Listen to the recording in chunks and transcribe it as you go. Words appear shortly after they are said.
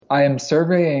I am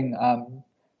surveying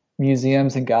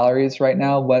museums and galleries right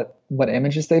now, what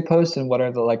images they post and what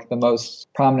are the most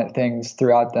prominent things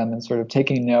throughout them, and sort of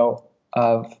taking note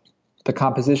of the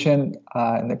composition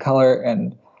and the color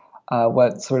and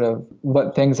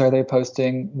what things are they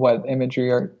posting, what imagery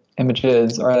or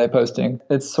images are they posting.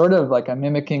 It's sort of like I'm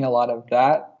mimicking a lot of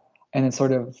that and then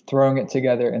sort of throwing it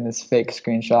together in this fake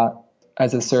screenshot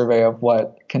as a survey of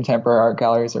what contemporary art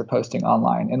galleries are posting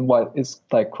online and what is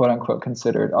like quote unquote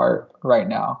considered art right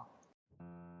now.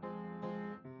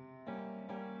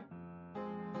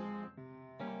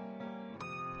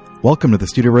 Welcome to the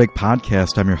Studio Break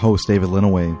podcast. I'm your host, David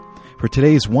Linaway. For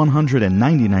today's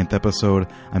 199th episode,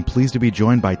 I'm pleased to be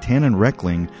joined by Tannen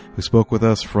Reckling, who spoke with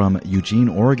us from Eugene,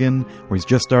 Oregon, where he's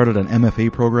just started an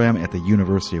MFA program at the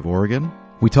University of Oregon.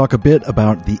 We talk a bit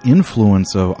about the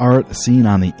influence of art seen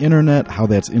on the internet, how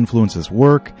that's influenced his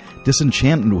work,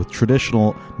 disenchantment with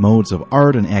traditional modes of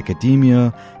art and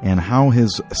academia, and how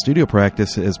his studio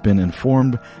practice has been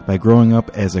informed by growing up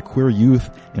as a queer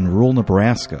youth in rural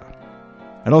Nebraska.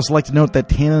 I'd also like to note that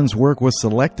Tannen's work was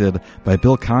selected by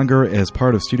Bill Conger as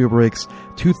part of Studio Break's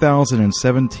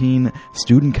 2017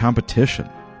 student competition.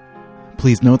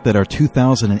 Please note that our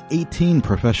 2018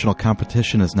 professional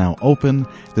competition is now open.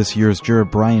 This year's juror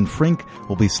Brian Frink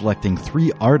will be selecting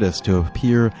 3 artists to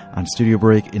appear on Studio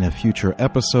Break in a future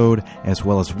episode, as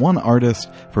well as 1 artist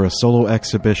for a solo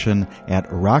exhibition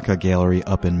at Rocca Gallery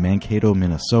up in Mankato,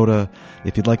 Minnesota.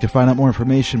 If you'd like to find out more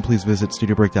information, please visit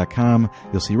studiobreak.com.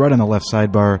 You'll see right on the left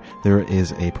sidebar there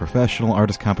is a professional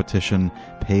artist competition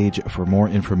page for more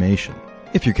information.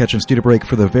 If you're catching Studio Break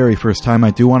for the very first time,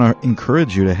 I do want to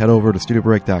encourage you to head over to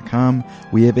studiobreak.com.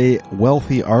 We have a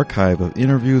wealthy archive of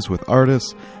interviews with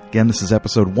artists. Again, this is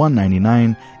episode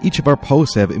 199. Each of our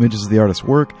posts have images of the artist's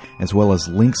work, as well as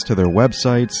links to their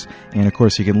websites. And of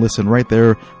course, you can listen right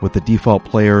there with the default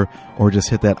player, or just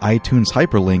hit that iTunes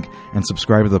hyperlink and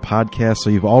subscribe to the podcast so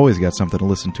you've always got something to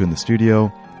listen to in the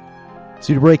studio.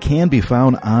 Studio Break can be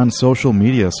found on social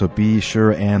media, so be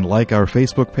sure and like our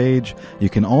Facebook page. You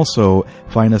can also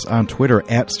find us on Twitter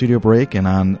at Studio Break and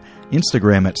on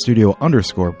Instagram at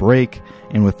Studio_Break.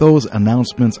 And with those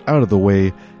announcements out of the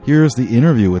way, here's the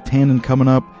interview with Tannen coming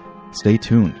up. Stay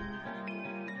tuned.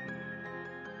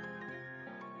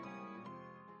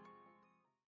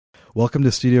 Welcome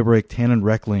to Studio Break, Tannen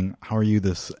Reckling. How are you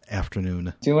this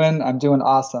afternoon? I'm doing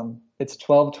awesome. It's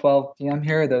 12:12 p.m.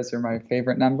 here. Those are my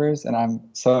favorite numbers, and I'm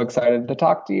so excited to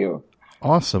talk to you.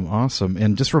 Awesome.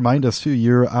 And just remind us, too,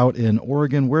 you're out in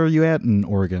Oregon. Where are you at in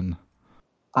Oregon?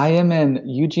 I am in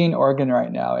Eugene, Oregon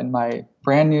right now in my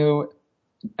brand new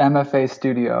MFA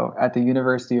studio at the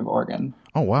University of Oregon.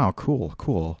 Oh, wow.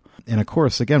 Cool. And, of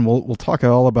course, again, we'll talk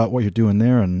all about what you're doing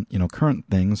there and, current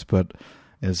things, but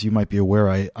as you might be aware,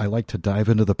 I like to dive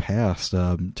into the past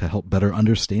to help better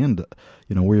understand,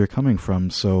 where you're coming from.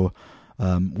 So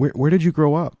where did you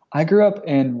grow up? I grew up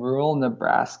in rural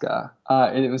Nebraska.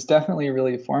 It was definitely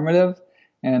really formative,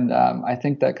 and I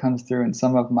think that comes through in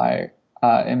some of my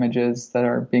images that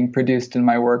are being produced in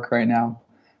my work right now.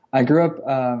 I grew up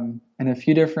in a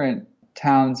few different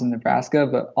towns in Nebraska,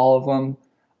 but all of them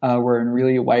were in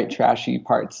really white, trashy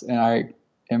parts, and I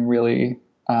am really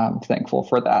thankful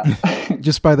for that.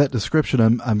 Just by that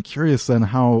description, I'm curious then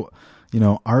how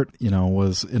art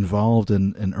was involved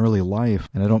in early life,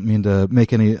 and I don't mean to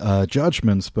make any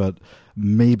judgments, but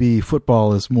maybe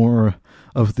football is more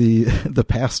of the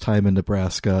pastime in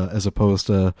Nebraska as opposed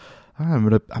to I'm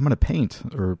gonna paint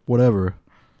or whatever.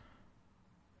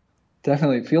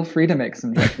 Definitely, feel free to make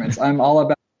some judgments. I'm all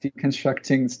about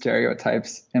deconstructing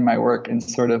stereotypes in my work and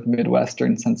sort of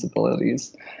Midwestern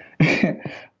sensibilities.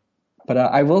 But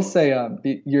I will say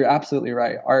you're absolutely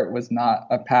right. Art was not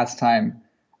a pastime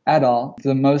at all.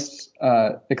 The most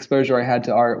exposure I had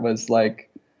to art was like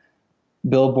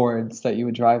billboards that you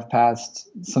would drive past,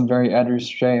 some very Ed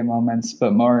Ruscha moments,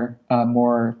 but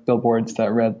more billboards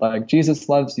that read like "Jesus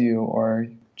loves you" or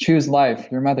 "Choose life,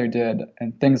 your mother did,"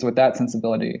 and things with that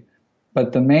sensibility.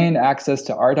 But the main access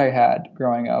to art I had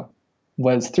growing up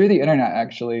was through the internet,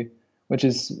 actually, which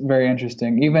is very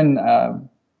interesting. Even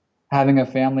having a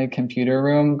family computer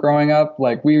room growing up,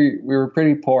 like we were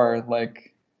pretty poor,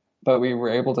 but we were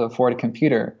able to afford a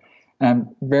computer. And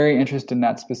I'm very interested in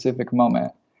that specific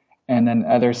moment. And then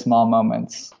other small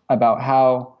moments about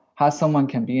how someone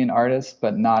can be an artist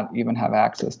but not even have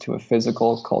access to a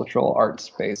physical cultural art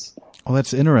space. Well,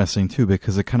 that's interesting too,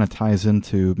 because it kind of ties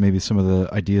into maybe some of the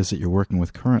ideas that you're working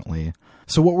with currently.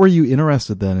 So what were you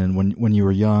interested then in when you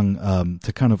were young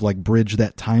to kind of like bridge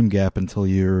that time gap until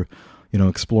you're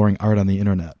exploring art on the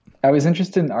internet? I was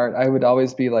interested in art. I would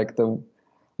always be like the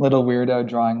little weirdo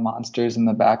drawing monsters in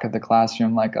the back of the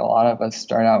classroom like a lot of us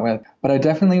start out with. But I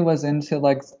definitely was into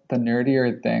like the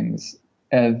nerdier things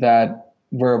that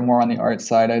were more on the art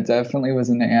side. I definitely was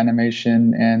into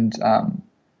animation and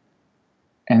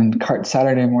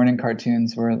Saturday morning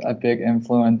cartoons were a big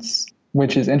influence,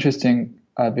 which is interesting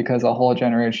because a whole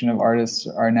generation of artists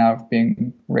are now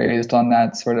being raised on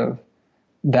that sort of,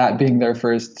 that being their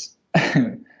first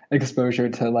exposure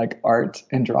to like art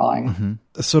and drawing.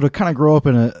 Mm-hmm. So to kind of grow up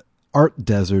in a art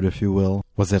desert, if you will,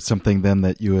 was that something then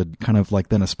that you had kind of like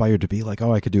then aspired to be like,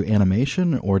 oh, I could do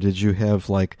animation? Or did you have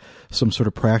like some sort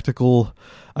of practical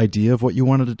idea of what you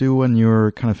wanted to do when you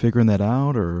were kind of figuring that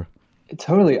out? Or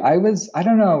Totally. I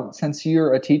don't know, since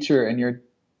you're a teacher and you're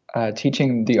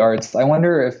teaching the arts, I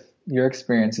wonder if your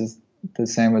experience is the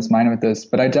same as mine with this,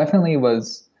 but I definitely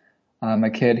was a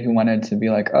kid who wanted to be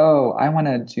like, oh, I want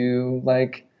to do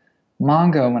like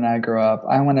manga when I grow up.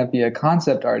 I want to be a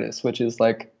concept artist, which is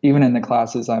like, even in the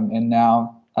classes I'm in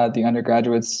now, the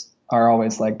undergraduates are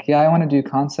always like, yeah, I want to do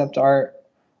concept art,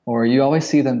 or you always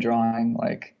see them drawing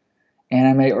like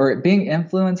anime or being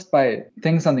influenced by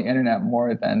things on the internet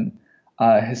more than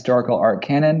historical art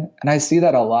canon. And I see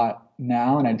that a lot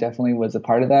now, and I definitely was a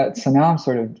part of that. So now I'm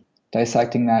sort of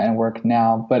dissecting that in work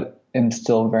now, but am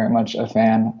still very much a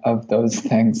fan of those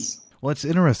things. Well, it's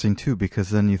interesting too, because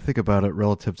then you think about it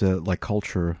relative to like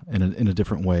culture in a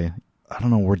different way. I don't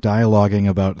know, we're dialoguing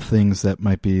about things that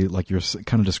might be like you're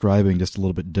kind of describing just a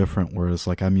little bit different, whereas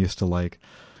like I'm used to like,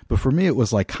 but for me it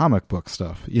was like comic book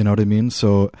stuff, you know what I mean?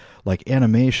 So like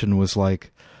animation was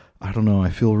like, I don't know, I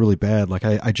feel really bad. Like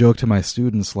I joke to my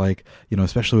students, like, you know,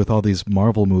 especially with all these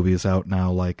Marvel movies out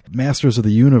now, like Masters of the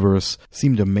Universe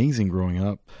seemed amazing growing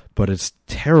up, but it's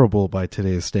terrible by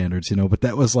today's standards, you know, but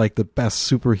that was like the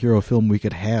best superhero film we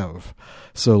could have.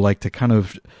 So like to kind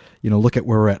of, you know, look at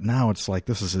where we're at now, it's like,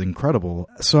 this is incredible.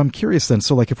 So I'm curious then,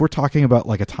 so like if we're talking about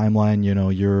like a timeline, you know,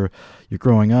 you're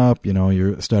growing up, you know,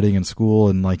 you're studying in school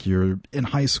and like you're in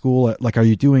high school, like are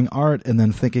you doing art and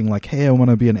then thinking like, hey, I want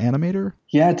to be an animator?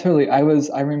 Yeah, totally. I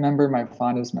remember my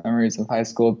fondest memories of high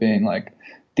school being like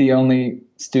the only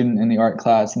student in the art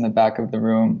class in the back of the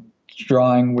room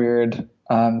drawing weird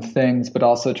things, but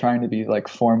also trying to be like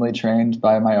formally trained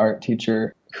by my art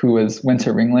teacher who was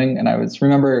Winter Ringling. And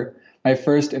remember my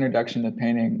first introduction to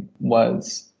painting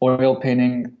was oil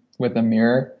painting with a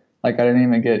mirror. Like I didn't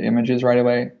even get images right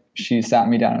away. She sat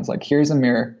me down and was like, here's a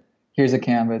mirror, here's a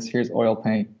canvas, here's oil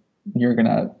paint. You're going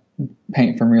to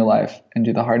paint from real life and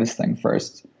do the hardest thing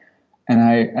first. And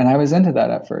I was into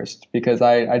that at first because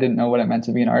I didn't know what it meant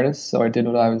to be an artist. So I did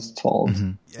what I was told.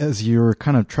 Mm-hmm. As you're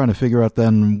kind of trying to figure out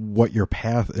then what your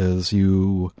path is,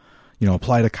 you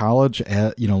apply to college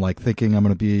at, you know, like thinking I'm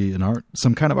going to be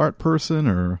some kind of art person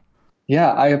or...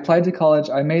 Yeah, I applied to college.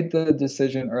 I made the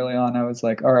decision early on. I was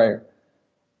like, all right,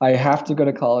 I have to go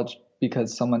to college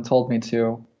because someone told me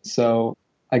to. So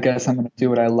I guess I'm going to do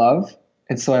what I love.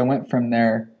 And so I went from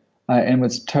there and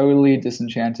was totally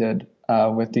disenchanted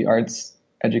with the arts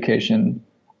education,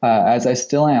 as I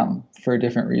still am for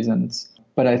different reasons.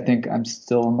 But I think I'm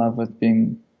still in love with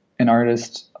being an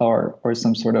artist or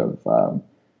some sort of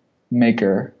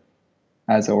maker,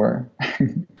 as it were.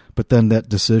 But then that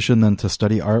decision then to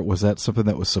study art, was that something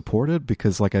that was supported?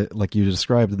 Because like you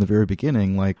described in the very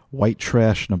beginning, like white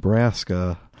trash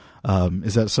Nebraska,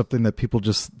 is that something that people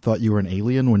just thought you were an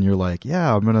alien when you're like,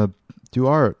 yeah, I'm going to do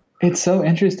art? It's so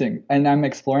interesting. And I'm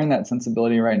exploring that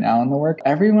sensibility right now in the work.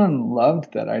 Everyone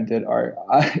loved that I did art.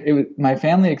 My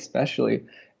family especially.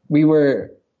 We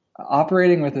were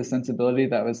operating with a sensibility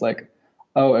that was like,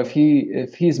 oh, if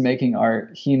he's making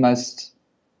art, he must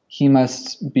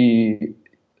be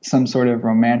some sort of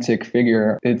romantic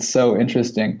figure. It's so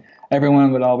interesting.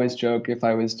 Everyone would always joke if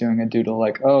I was doing a doodle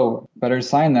like, oh, better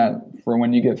sign that for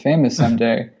when you get famous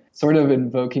someday. Sort of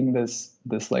invoking this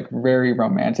like very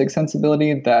romantic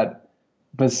sensibility that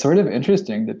was sort of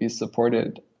interesting to be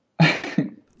supported.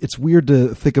 It's weird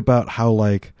to think about how,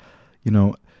 like, you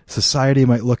know, society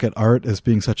might look at art as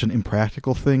being such an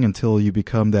impractical thing until you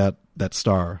become that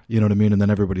star, you know what I mean? And then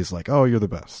everybody's like, oh, you're the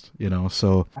best, you know?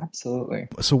 So absolutely.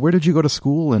 So where did you go to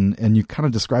school? And you kind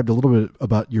of described a little bit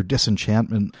about your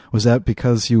disenchantment. Was that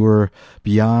because you were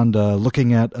beyond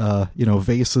looking at,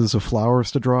 vases of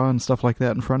flowers to draw and stuff like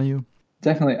that in front of you?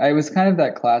 Definitely. I was kind of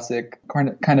that classic,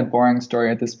 kind of boring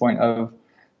story at this point of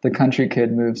the country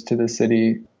kid moves to the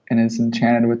city and is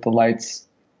enchanted with the lights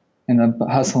and the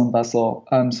hustle and bustle.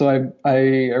 So I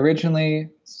originally,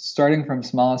 starting from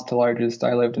smallest to largest,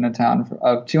 I lived in a town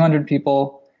of 200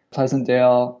 people,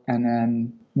 Pleasantdale, and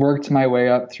then worked my way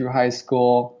up through high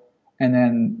school, and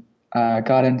then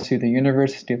got into the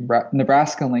University of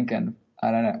Nebraska-Lincoln,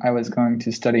 I was going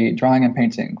to study drawing and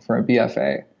painting for a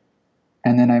BFA.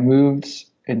 And then I moved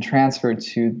and transferred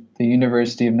to the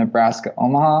University of Nebraska,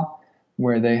 Omaha,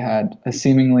 where they had a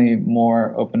seemingly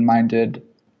more open-minded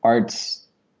arts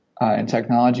and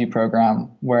technology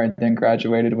program, where I then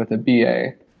graduated with a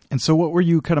BA. And so what were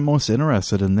you kind of most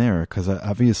interested in there? Because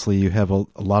obviously you have a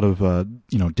lot of,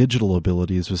 digital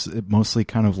abilities. Was it mostly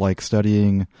kind of like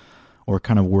studying or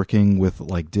kind of working with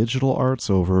like digital arts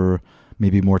over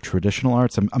maybe more traditional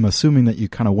arts? I'm assuming that you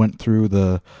kind of went through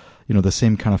the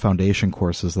same kind of foundation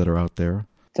courses that are out there.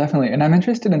 Definitely. And I'm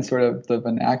interested in sort of the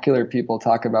vernacular people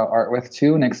talk about art with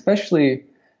too, and especially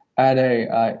at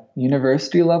a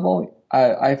university level.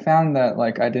 I found that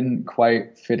like I didn't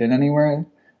quite fit in anywhere.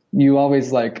 You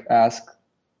always like ask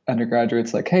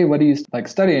undergraduates like, hey, what are you like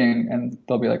studying? And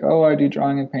they'll be like, oh, I do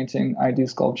drawing and painting, I do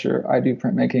sculpture, I do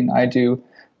printmaking, I do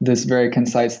this very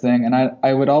concise thing. And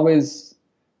I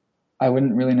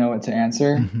wouldn't really know what to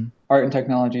answer. Mm-hmm. Art and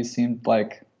technology seemed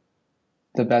like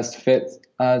the best fit.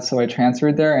 So I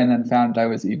transferred there and then found I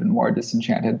was even more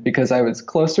disenchanted because I was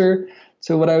closer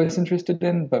to what I was interested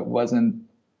in, but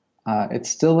it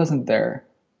still wasn't there.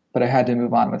 But I had to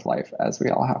move on with life, as we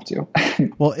all have to.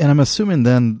 Well, and I'm assuming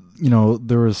then,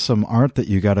 there was some art that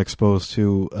you got exposed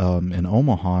to in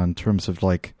Omaha in terms of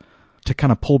like, to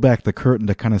kind of pull back the curtain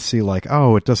to kind of see like,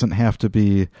 oh, it doesn't have to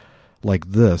be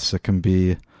like this. It can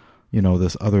be,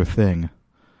 this other thing.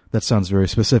 That sounds very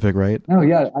specific, right? Oh,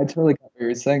 yeah. I totally got what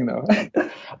you're saying, though.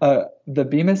 The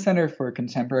Bemis Center for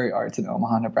Contemporary Arts in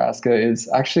Omaha, Nebraska is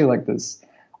actually like this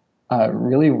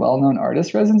really well-known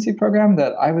artist residency program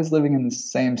that I was living in the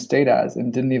same state as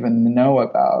and didn't even know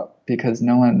about because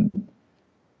no one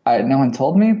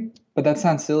told me. But that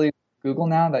sounds silly. Google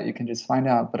now that you can just find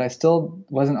out. But I still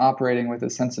wasn't operating with a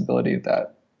sensibility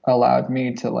that allowed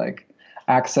me to like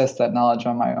access that knowledge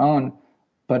on my own.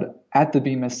 But at the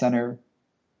Bemis Center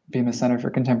for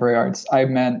Contemporary Arts, I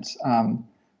met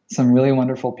some really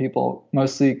wonderful people,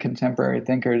 mostly contemporary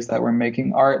thinkers that were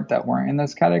making art that weren't in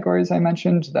those categories I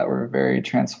mentioned, that were very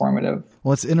transformative.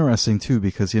 Well, it's interesting too,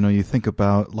 because, you think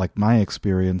about like my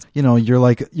experience, you're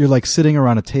like sitting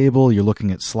around a table, you're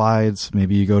looking at slides,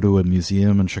 maybe you go to a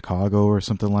museum in Chicago or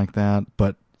something like that.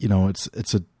 But,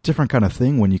 it's a different kind of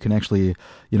thing when you can actually,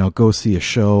 go see a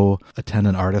show, attend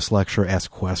an artist lecture,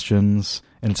 ask questions.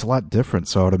 And it's a lot different.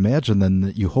 So I would imagine then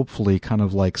that you hopefully kind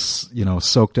of like,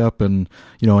 soaked up and,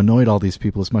 annoyed all these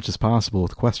people as much as possible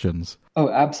with questions. Oh,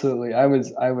 absolutely. I was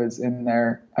in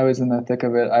there. I was in the thick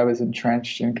of it. I was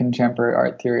entrenched in contemporary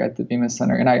art theory at the Bemis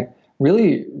Center. And I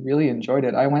really, really enjoyed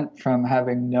it. I went from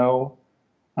having no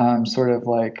sort of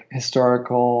like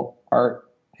historical art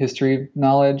history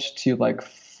knowledge to like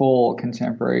full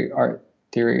contemporary art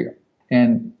theory,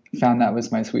 and found that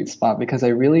was my sweet spot because I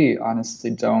really honestly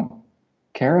don't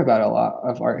care about a lot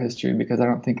of art history because I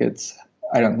don't think it's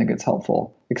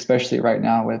helpful, especially right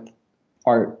now with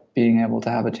art being able to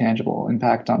have a tangible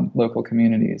impact on local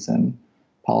communities and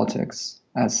politics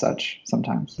as such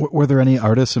sometimes. Were there any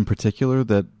artists in particular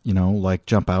that, like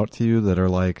jump out to you that are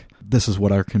like, this is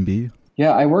what art can be?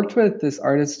 Yeah, I worked with this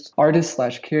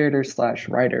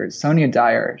artist/curator/writer, Sonia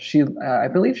Dyer. I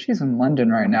believe she's in London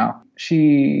right now.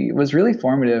 She was really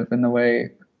formative in the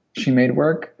way she made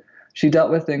work. She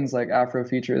dealt with things like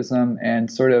Afrofuturism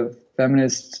and sort of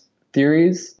feminist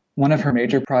theories. One of her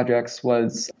major projects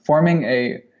was forming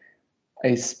a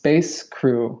space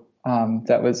crew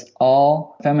that was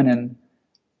all feminine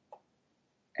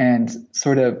and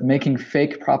sort of making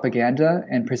fake propaganda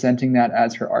and presenting that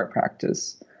as her art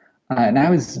practice. And I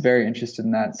was very interested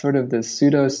in that, sort of this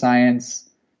pseudoscience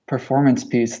performance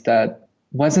piece that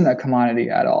wasn't a commodity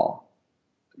at all,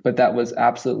 but that was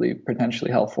absolutely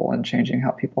potentially helpful in changing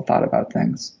how people thought about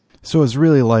things. So it's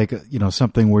really like,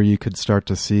 something where you could start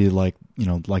to see like,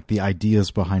 like the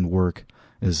ideas behind work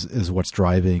is what's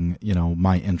driving,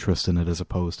 my interest in it as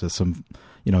opposed to some,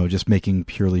 just making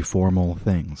purely formal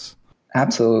things.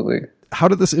 Absolutely. How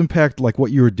did this impact like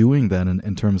what you were doing then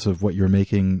in terms of what you're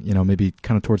making, maybe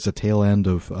kind of towards the tail end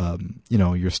of,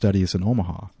 your studies in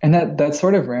Omaha? And that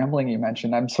sort of rambling you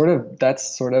mentioned,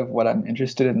 that's sort of what I'm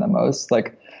interested in the most,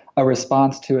 like a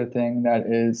response to a thing that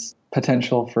is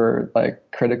potential for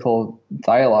like critical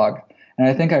dialogue. And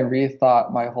I think I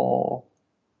rethought my whole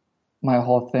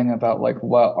thing about like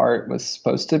what art was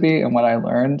supposed to be and what I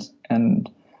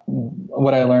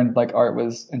learned like art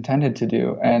was intended to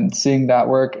do, and seeing that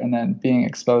work and then being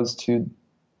exposed to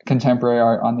contemporary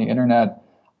art on the internet,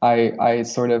 I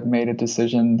sort of made a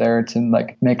decision there to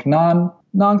like make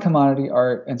non-commodity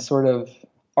art and sort of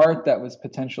art that was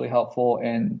potentially helpful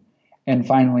and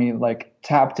finally like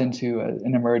tapped into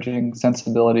an emerging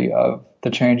sensibility of the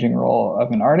changing role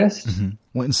of an artist.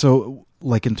 Mm-hmm. And so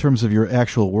Like in terms of your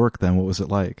actual work then, what was it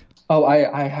like? Oh,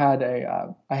 I had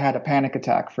a panic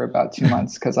attack for about 2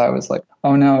 months because I was like,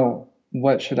 oh no,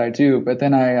 what should I do? But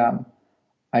then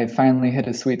I finally hit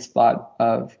a sweet spot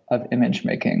of image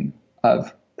making,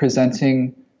 of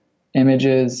presenting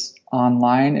images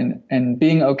online and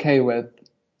being okay with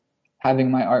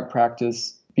having my art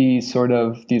practice be sort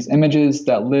of these images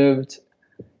that lived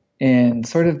in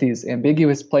sort of these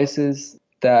ambiguous places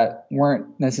that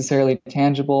weren't necessarily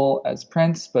tangible as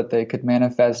prints, but they could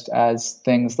manifest as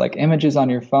things like images on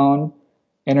your phone,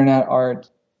 internet art,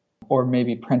 or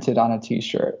maybe printed on a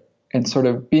t-shirt, and sort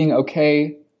of being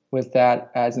okay with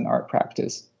that as an art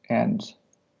practice and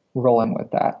rolling with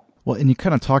that. Well, and you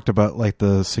kind of talked about like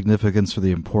the significance or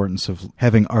the importance of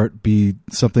having art be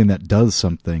something that does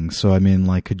something. So, I mean,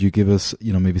 like, could you give us,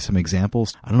 maybe some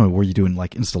examples? I don't know, were you doing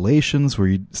like installations where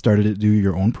you started to do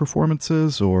your own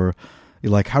performances, or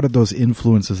like how did those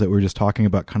influences that we were just talking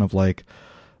about kind of like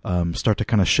start to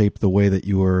kind of shape the way that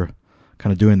you were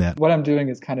kind of doing that? What I'm doing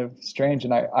is kind of strange,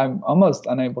 and I'm almost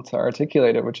unable to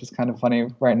articulate it, which is kind of funny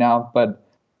right now, but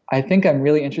I think I'm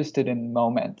really interested in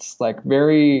moments, like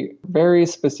very, very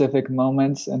specific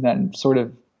moments, and then sort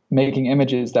of making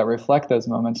images that reflect those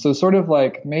moments. So sort of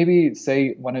like maybe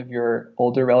say one of your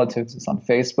older relatives is on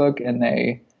Facebook and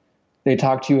they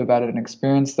talk to you about an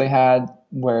experience they had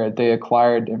where they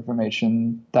acquired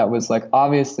information that was like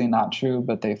obviously not true,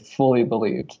 but they fully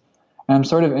believed. And I'm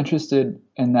sort of interested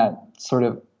in that sort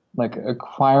of like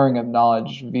acquiring of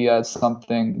knowledge via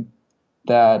something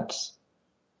that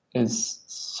is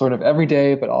sort of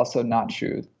everyday, but also not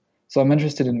true. So I'm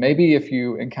interested in maybe if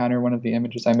you encounter one of the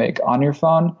images I make on your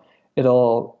phone,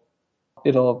 it'll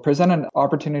present an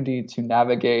opportunity to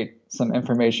navigate some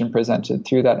information presented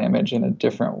through that image in a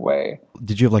different way.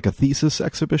 Did you have like a thesis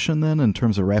exhibition then in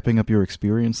terms of wrapping up your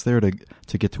experience there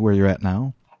to get to where you're at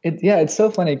now? It's so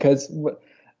funny because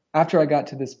after I got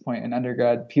to this point in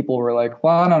undergrad, people were like,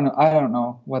 well, I don't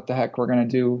know what the heck we're going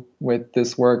to do with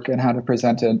this work and how to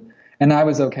present it. And I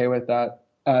was okay with that.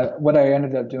 What I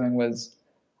ended up doing was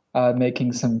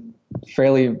making some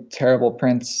fairly terrible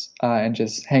prints and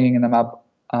just hanging them up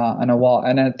on a wall.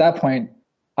 And at that point,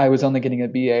 I was only getting a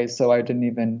BA, so I didn't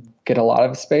even get a lot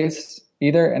of space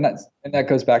either. And that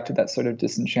goes back to that sort of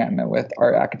disenchantment with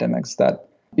art academics, that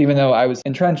even though I was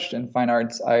entrenched in fine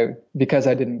arts, because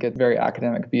I didn't get very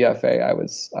academic BFA, I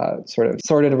was sort of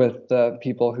sorted with the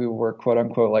people who were quote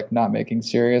unquote like not making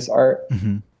serious art.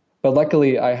 Mm-hmm. But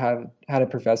luckily, I had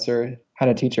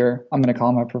a teacher. I'm going to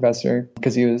call him a professor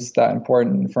because he was that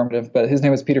important and informative. But his name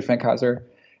was Peter Fankhauser,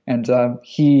 and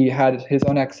he had his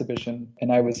own exhibition,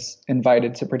 and I was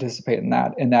invited to participate in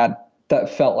that. And that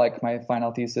felt like my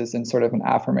final thesis and sort of an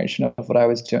affirmation of what I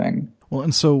was doing. Well,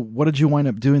 and so what did you wind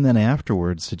up doing then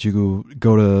afterwards? Did you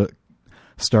go to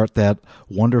start that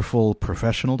wonderful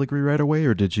professional degree right away,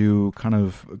 or did you kind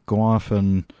of go off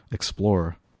and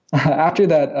explore? After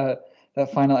that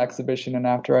final exhibition, and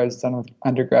after I was done with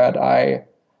undergrad, I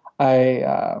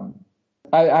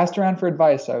asked around for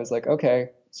advice. I was like, okay,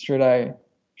 should I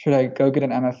go get an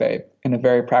MFA in a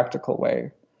very practical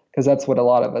way? Because that's what a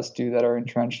lot of us do that are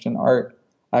entrenched in art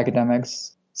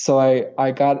academics. So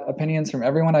I got opinions from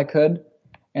everyone I could,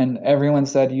 and everyone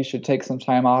said you should take some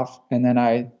time off. And then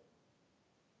I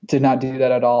did not do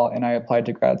that at all, and I applied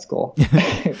to grad school,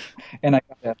 and I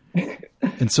got it.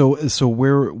 And so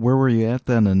where were you at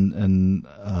then? And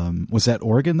was that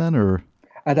Oregon then, or?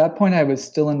 At that point, I was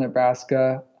still in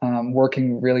Nebraska,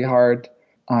 working really hard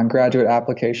on graduate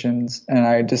applications, and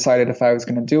I decided if I was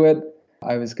going to do it,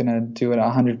 I was going to do it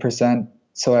 100%.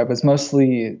 So I was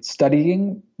mostly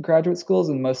studying graduate schools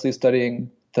and mostly studying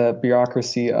the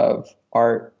bureaucracy of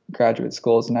art graduate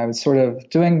schools, and I was sort of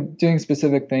doing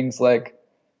specific things like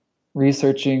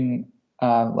researching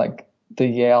like the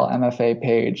Yale MFA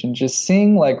page and just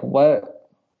seeing what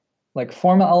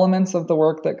formal elements of the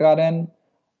work that got in,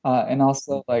 and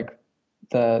also like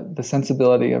the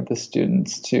sensibility of the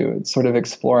students too. It's sort of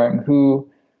exploring who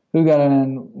got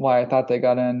in, why I thought they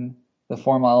got in, the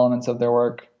formal elements of their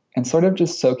work, and sort of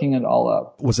just soaking it all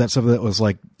up. Was that something that was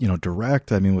like,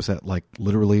 direct? I mean, was that like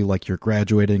literally like you're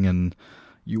graduating and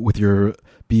with your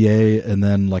BA, and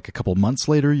then like a couple months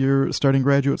later you're starting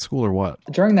graduate school, or what?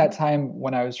 During that time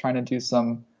when I was trying to do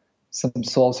some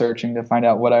soul searching to find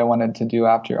out what I wanted to do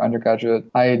after undergraduate,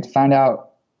 I found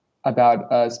out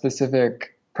about a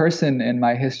specific person in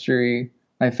my history,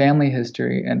 my family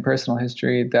history and personal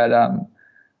history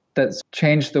that's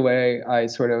changed the way I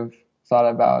sort of thought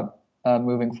about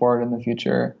moving forward in the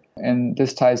future. And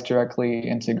this ties directly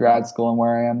into grad school and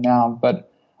where I am now. But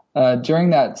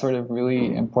during that sort of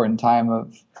really important time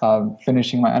of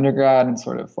finishing my undergrad and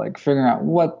sort of like figuring out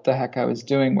what the heck I was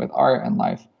doing with art and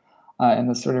life in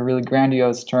this sort of really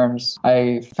grandiose terms,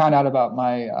 I found out about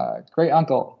my great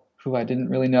uncle, who I didn't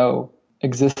really know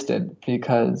existed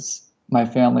because my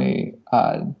family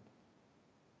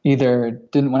either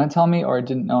didn't want to tell me or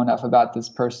didn't know enough about this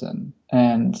person.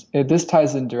 And this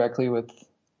ties in directly with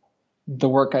the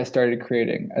work I started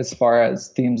creating as far as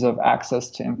themes of access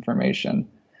to information.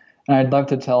 And I'd love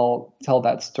to tell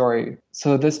that story.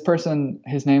 So this person,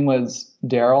 his name was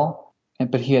Daryl,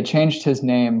 but he had changed his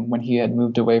name when he had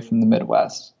moved away from the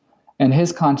Midwest. And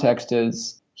his context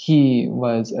is he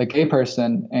was a gay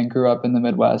person and grew up in the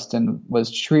Midwest and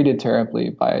was treated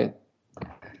terribly by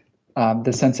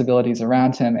the sensibilities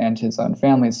around him and his own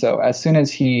family. So as soon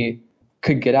as he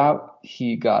could get out,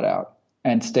 he got out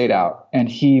and stayed out. And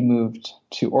he moved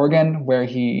to Oregon, where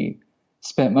he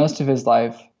spent most of his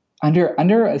life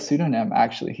under a pseudonym.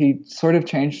 Actually, he sort of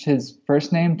changed his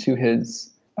first name to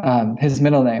his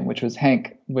middle name, which was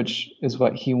Hank, which is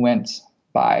what he went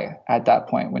by at that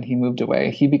point when he moved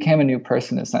away. He became a new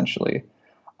person, essentially.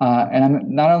 And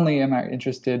not only am I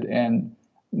interested in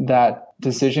that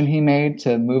decision he made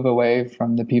to move away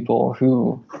from the people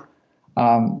who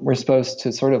were supposed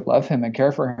to sort of love him and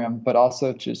care for him, but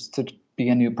also just to be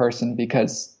a new person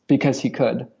because he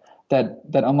could.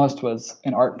 That almost was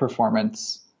an art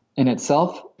performance in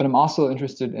itself, but I'm also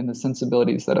interested in the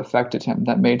sensibilities that affected him,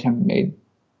 that made him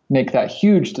make that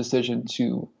huge decision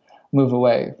to move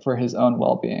away for his own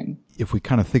well-being. If we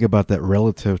kind of think about that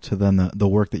relative to then the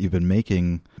work that you've been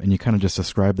making, and you kind of just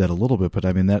described that a little bit, but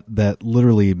I mean that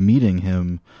literally meeting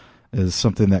him is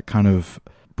something that kind of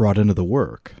brought into the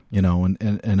work,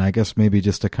 and I guess maybe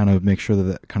just to kind of make sure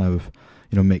that kind of,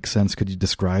 makes sense. Could you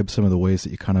describe some of the ways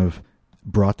that you kind of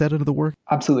brought that into the work?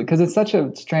 Absolutely, because it's such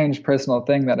a strange personal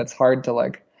thing that it's hard to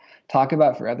like talk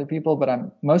about for other people, but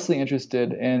I'm mostly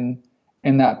interested in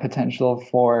that potential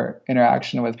for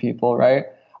interaction with people, right?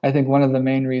 I think one of the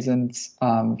main reasons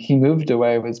he moved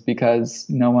away was because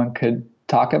no one could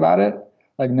talk about it.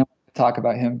 Like no one could talk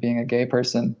about him being a gay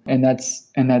person. And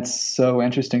that's so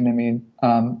interesting to me.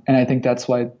 And I think that's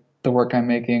why the work I'm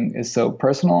making is so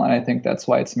personal. And I think that's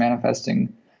why it's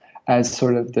manifesting as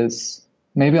sort of this,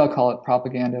 maybe I'll call it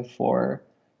propaganda for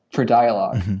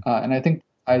dialogue. Mm-hmm. And I think it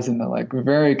ties into like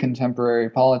very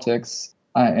contemporary politics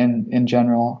in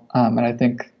general. And I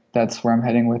think that's where I'm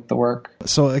heading with the work.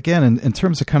 So again, in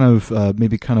terms of kind of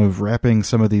maybe kind of wrapping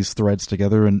some of these threads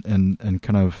together and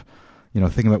kind of,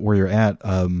 thinking about where you're at,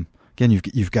 again,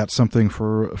 you've got something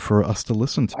for us to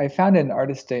listen to. I found an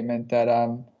artist statement that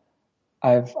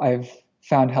I've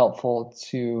found helpful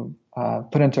to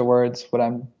put into words what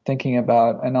I'm thinking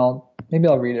about, and maybe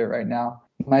I'll read it right now.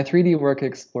 My 3D work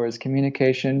explores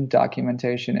communication,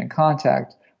 documentation, and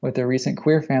contact with a recent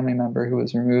queer family member who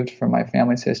was removed from my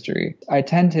family's history. I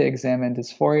tend to examine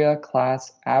dysphoria,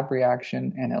 class,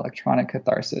 abreaction, and electronic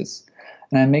catharsis.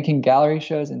 And I'm making gallery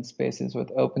shows in spaces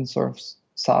with open source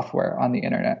software on the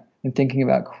internet and thinking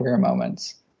about queer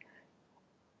moments.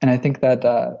 And I think that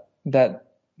that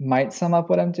might sum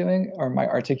up what I'm doing, or might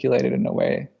articulate it in a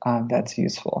way that's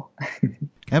useful.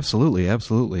 Absolutely,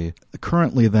 absolutely.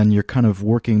 Currently, then, you're kind of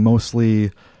working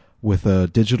mostly with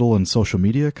digital and social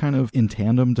media kind of in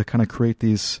tandem to kind of create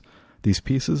these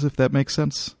pieces, if that makes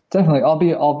sense? Definitely.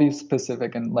 I'll be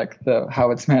specific in like how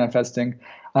it's manifesting.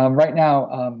 Right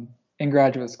now, in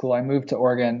graduate school, I moved to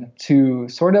Oregon to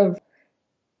sort of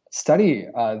study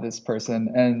this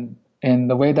person, and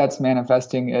the way that's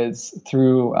manifesting is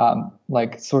through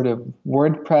like sort of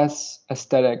WordPress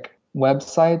aesthetic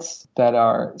websites that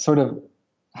are sort of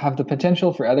have the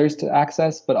potential for others to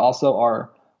access, but also are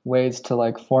ways to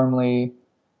like formally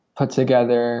put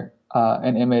together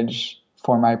an image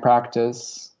for my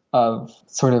practice of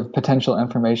sort of potential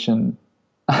information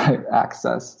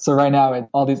access. So right now,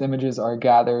 all these images are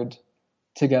gathered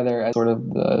together as sort of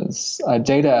the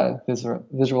data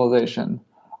visualization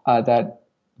that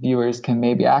viewers can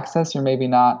maybe access or maybe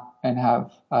not, and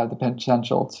have the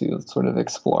potential to sort of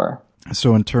explore.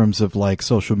 So in terms of like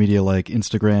social media, like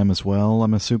Instagram as well,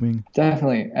 I'm assuming?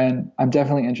 Definitely. And I'm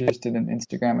definitely interested in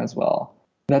Instagram as well.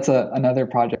 That's another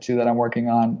project too that I'm working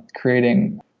on,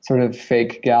 creating sort of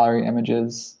fake gallery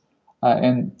images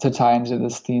and to tie into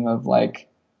this theme of like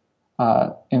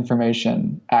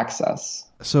information access.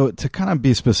 So to kind of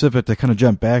be specific, to kind of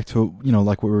jump back to,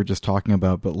 like what we were just talking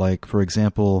about, but like, for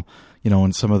example,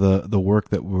 in some of the work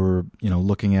that we're,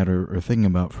 looking at or thinking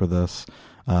about for this,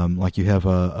 like you have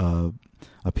a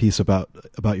piece about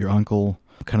your uncle,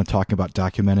 kind of talking about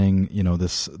documenting,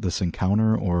 this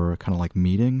encounter or kind of like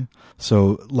meeting.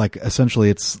 So like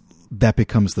essentially that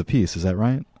becomes the piece. Is that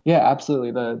right? Yeah,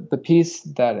 absolutely. The piece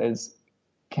that is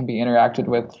can be interacted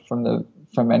with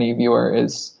from any viewer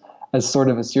is as sort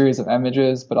of a series of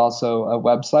images, but also a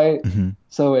website. Hmm.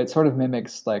 So it sort of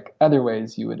mimics like other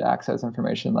ways you would access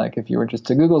information, like if you were just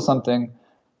to Google something,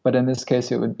 but in this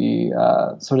case, it would be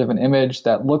sort of an image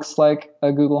that looks like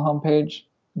a Google homepage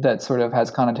that sort of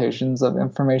has connotations of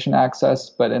information access.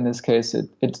 But in this case,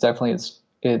 it's definitely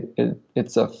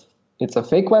it's a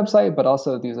fake website, but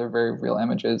also these are very real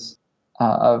images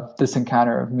of this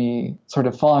encounter of me sort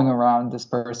of following around this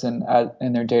person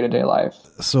in their day-to-day life.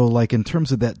 So like in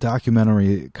terms of that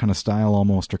documentary kind of style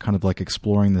almost, or kind of like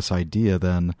exploring this idea,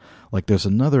 then like there's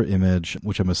another image,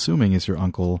 which I'm assuming is your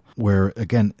uncle, where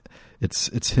again,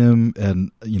 it's him, and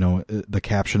you know, the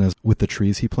caption is with the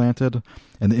trees he planted,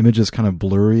 and the image is kind of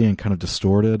blurry and kind of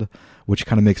distorted, which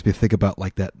kind of makes me think about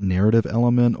like that narrative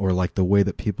element, or like the way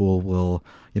that people will,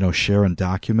 you know, share and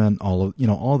document all of, you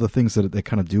know, all the things that they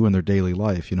kind of do in their daily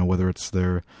life, you know, whether it's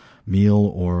their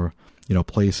meal or, you know,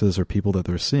 places or people that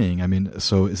they're seeing. I mean,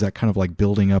 so is that kind of like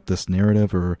building up this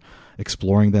narrative or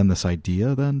exploring then this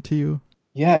idea then to you?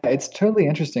 Yeah, it's totally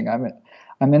interesting.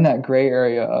 I'm in that gray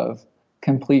area of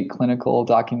complete clinical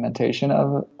documentation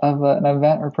of an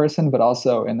event or person, but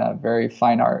also in that very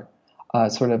fine art,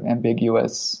 sort of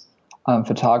ambiguous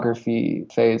photography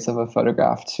phase of a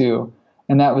photograph too.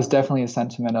 And that was definitely a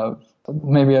sentiment of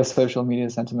maybe a social media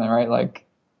sentiment, right? Like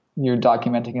you're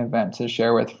documenting an event to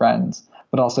share with friends,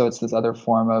 but also it's this other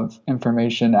form of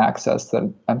information access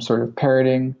that I'm sort of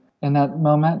parroting in that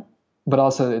moment. But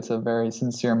also it's a very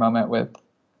sincere moment with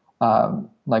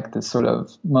like this sort of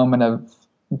moment of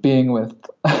being with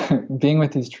being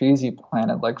with these trees you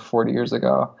planted like 40 years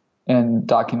ago, and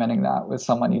documenting that with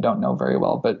someone you don't know very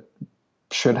well but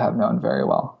should have known very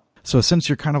well. So since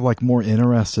you're kind of like more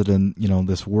interested in, you know,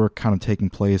 this work kind of taking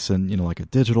place in, you know, like a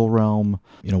digital realm,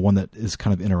 you know, one that is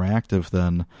kind of interactive,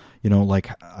 then, you know, like,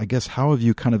 I guess, how have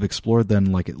you kind of explored then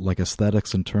like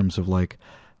aesthetics in terms of like,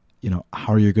 you know,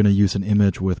 how are you going to use an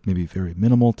image with maybe very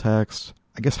minimal text?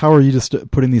 I guess, how are you just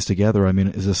putting these together? I mean,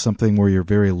 is this something where you're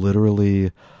very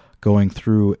literally going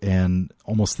through and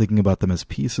almost thinking about them as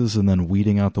pieces and then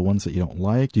weeding out the ones that you don't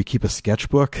like? Do you keep a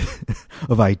sketchbook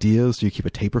of ideas? Do you keep a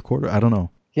tape recorder? I don't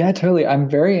know. Yeah, totally. I'm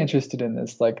very interested in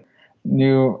this like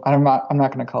new, I'm not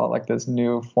going to call it like this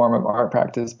new form of art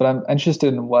practice, but I'm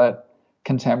interested in what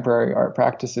contemporary art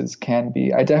practices can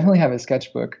be. I definitely have a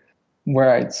sketchbook where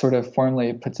I sort of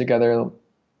formally put together,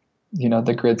 you know,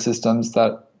 the grid systems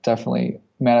that definitely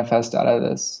manifest out of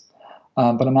this.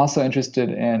 But I'm also interested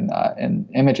in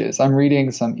images. I'm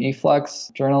reading some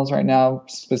eFlux journals right now,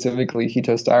 specifically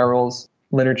Hito Steyerl's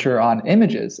literature on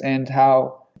images and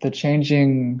how the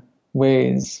changing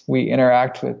ways we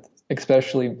interact with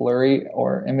especially blurry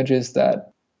or images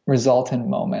that result in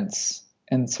moments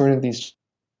and sort of these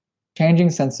changing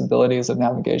sensibilities of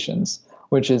navigations,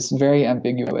 which is very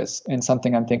ambiguous and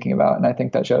something I'm thinking about. And I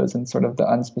think that shows in sort of the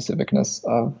unspecificness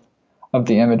of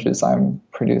the images I'm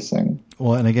producing.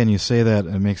 Well, and again, you say that,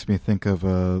 and it makes me think of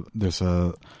there's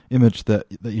a image that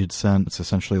you'd sent. It's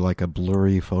essentially like a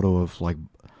blurry photo of like,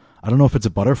 I don't know if it's a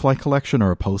butterfly collection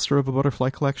or a poster of a butterfly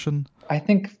collection. I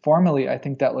think formally, I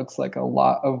think that looks like a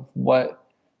lot of what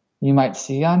you might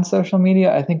see on social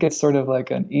media. I think it's sort of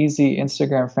like an easy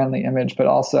Instagram friendly image, but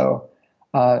also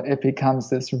it becomes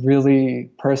this really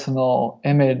personal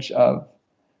image of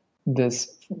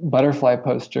this butterfly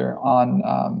poster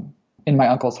on in my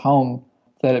uncle's home,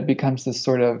 that it becomes this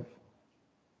sort of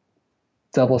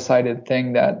double-sided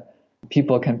thing that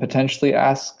people can potentially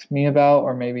ask me about,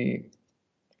 or maybe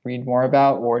read more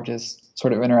about, or just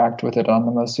sort of interact with it on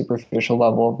the most superficial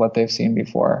level of what they've seen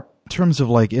before. In terms of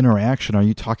like interaction, are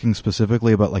you talking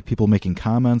specifically about like people making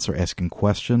comments or asking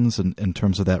questions in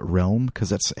terms of that realm? Because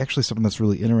that's actually something that's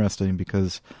really interesting,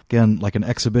 because again, like an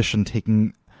exhibition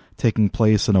taking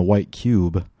place in a white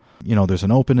cube, you know, there's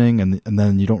an opening and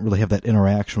then you don't really have that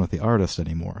interaction with the artist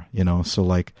anymore, you know? So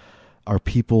like, are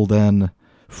people then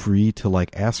free to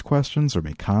like ask questions or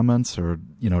make comments, or,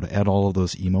 you know, to add all of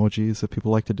those emojis that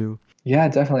people like to do? Yeah,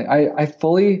 definitely. I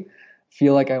fully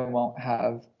feel like I won't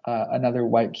have another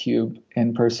white cube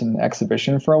in-person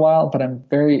exhibition for a while, but I'm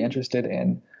very interested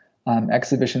in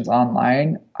exhibitions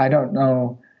online. I don't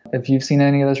know if you've seen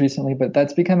any of those recently, but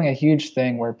that's becoming a huge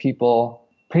thing where people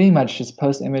pretty much just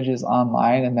post images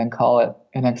online and then call it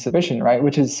an exhibition, right?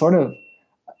 Which is sort of,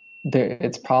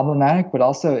 it's problematic, but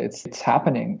also it's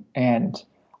happening. And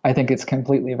I think it's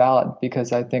completely valid,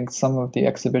 because I think some of the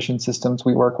exhibition systems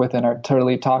we work within are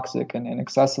totally toxic and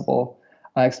inaccessible,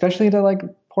 especially to like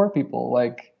poor people.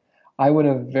 Like I would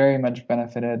have very much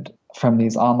benefited from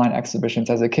these online exhibitions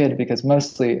as a kid, because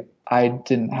mostly I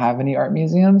didn't have any art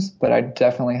museums, but I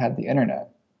definitely had the internet.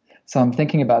 So I'm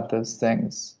thinking about those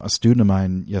things. A student of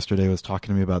mine yesterday was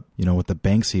talking to me about, with the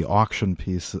Banksy auction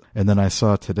piece. And then I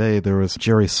saw today there was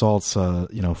Jerry Saltz,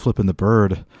 flipping the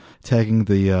bird, tagging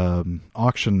the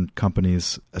auction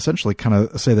companies, essentially kind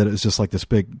of say that it's just like this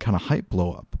big kind of hype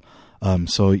blow up.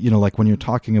 So, like when you're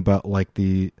talking about like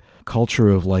the culture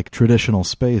of like traditional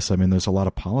space, I mean, there's a lot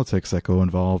of politics that go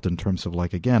involved in terms of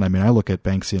like, again, I mean, I look at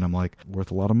Banksy and I'm like,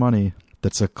 worth a lot of money.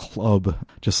 That's a club,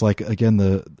 just like,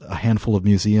 again, a handful of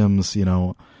museums,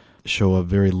 show a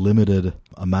very limited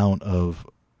amount of,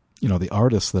 the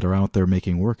artists that are out there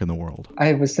making work in the world.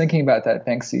 I was thinking about that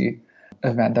Banksy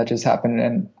event that just happened,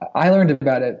 and I learned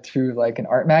about it through like an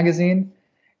art magazine,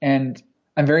 and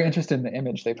I'm very interested in the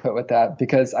image they put with that,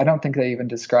 because I don't think they even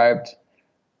described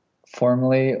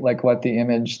formally like what the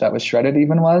image that was shredded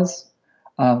even was.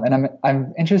 And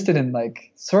I'm interested in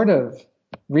like sort of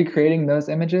recreating those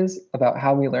images about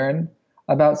how we learn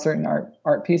about certain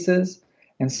art pieces,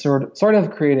 and sort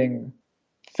of creating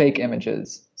fake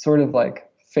images, sort of like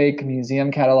fake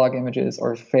museum catalog images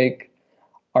or fake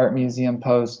art museum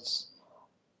posts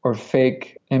or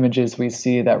fake images we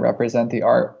see that represent the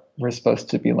art we're supposed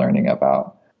to be learning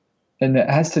about. And it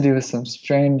has to do with some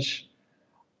strange,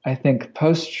 I think,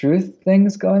 post-truth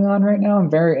things going on right now. I'm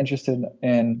very interested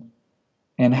in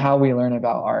how we learn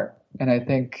about art. And I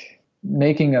think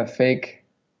making a fake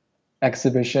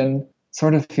exhibition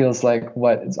sort of feels like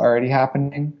what is already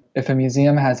happening. If a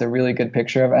museum has a really good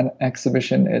picture of an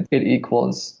exhibition, it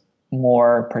equals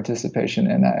more participation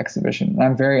in that exhibition. And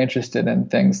I'm very interested in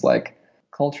things like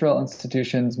cultural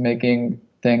institutions making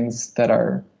things that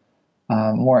are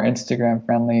more Instagram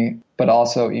friendly, but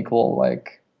also equal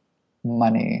like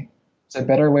money. It's a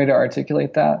better way to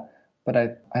articulate that, but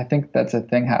I think that's a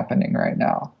thing happening right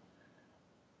now.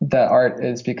 That art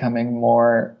is becoming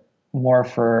more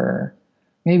for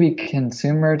maybe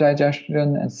consumer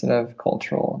digestion instead of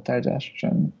cultural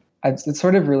digestion. It's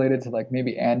sort of related to like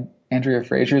maybe Andrea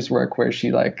Fraser's work, where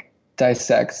she like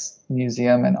dissects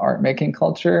museum and art making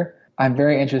culture. I'm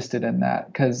very interested in that,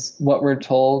 because what we're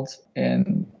told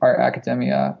in art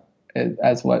academia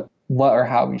as what or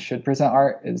how we should present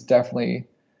art is definitely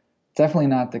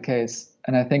not the case.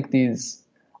 And I think these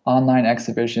online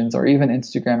exhibitions, or even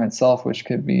Instagram itself, which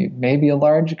could be maybe a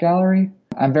large gallery,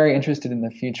 I'm very interested in the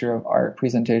future of art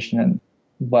presentation and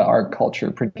what art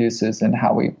culture produces and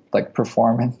how we like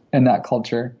perform in that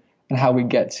culture and how we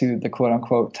get to the quote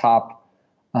unquote top.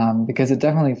 Because it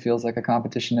definitely feels like a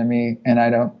competition to me, and I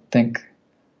don't think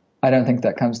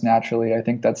that comes naturally. I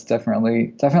think that's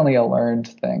definitely a learned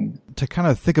thing. To kind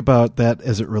of think about that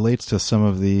as it relates to some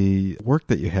of the work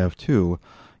that you have too,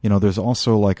 there's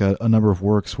also like a number of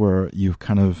works where you've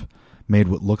kind of made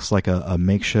what looks like a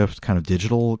makeshift kind of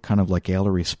digital kind of like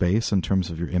gallery space in terms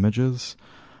of your images.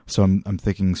 So I'm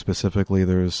thinking specifically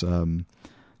there's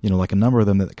like a number of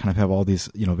them that kind of have all these,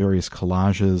 various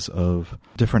collages of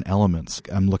different elements.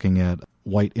 I'm looking at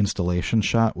White Installation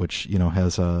Shot, which,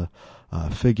 has a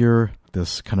figure,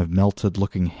 this kind of melted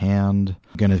looking hand.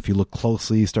 Again, if you look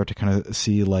closely, you start to kind of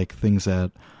see like things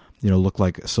that, look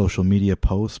like social media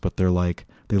posts, but they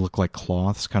look like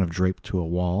cloths kind of draped to a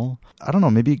wall. I don't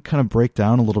know, maybe kind of break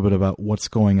down a little bit about what's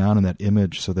going on in that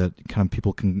image so that kind of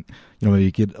people can,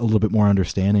 maybe get a little bit more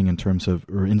understanding in terms of,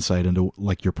 or insight into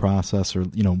like your process or,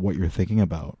 what you're thinking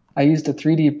about. I used a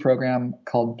 3D program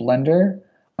called Blender,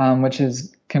 which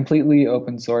is completely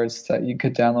open source that you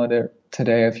could download it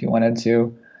today if you wanted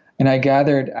to. And I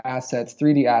gathered assets,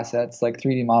 3D assets, like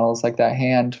 3D models, like that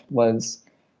hand was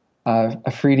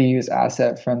a free to use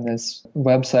asset from this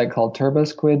website called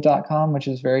turbosquid.com, which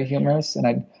is very humorous. And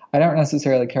I don't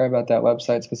necessarily care about that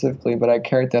website specifically, but I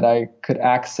cared that I could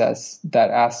access that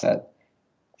asset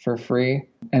for free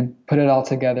and put it all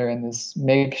together in this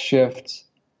makeshift,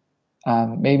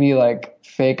 maybe like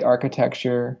fake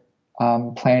architecture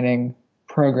planning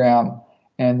program,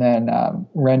 and then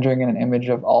rendering an image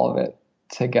of all of it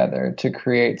together to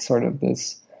create sort of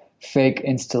this fake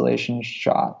installation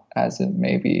shot, as it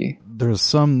may be. There's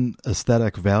some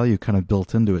aesthetic value kind of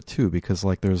built into it too, because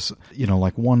like there's,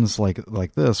 like ones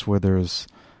like this where there's,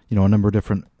 a number of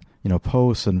different,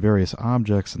 posts and various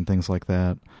objects and things like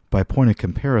that. By point of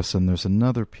comparison, there's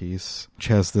another piece which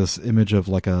has this image of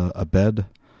like a bed,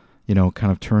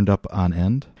 kind of turned up on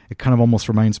end. It kind of almost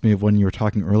reminds me of when you were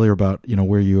talking earlier about,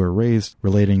 where you were raised,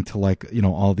 relating to like,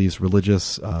 all these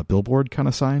religious billboard kind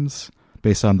of signs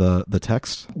based on the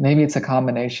text. Maybe it's a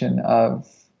combination of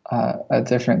a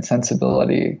different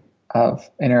sensibility of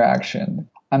interaction.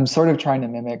 I'm sort of trying to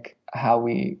mimic how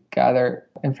we gather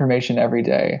information every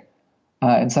day.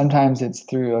 And sometimes it's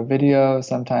through a video,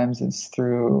 sometimes it's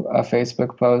through a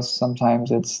Facebook post,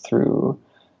 sometimes it's through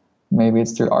maybe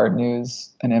it's through Art News,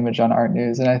 an image on Art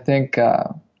News. And I think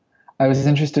I was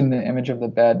interested in the image of the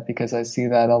bed because I see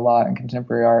that a lot in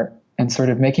contemporary art, and sort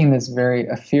of making this very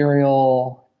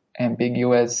ethereal,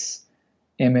 ambiguous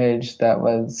image that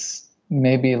was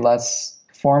maybe less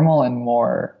formal and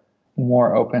more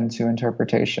open to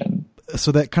interpretation.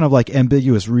 So that kind of like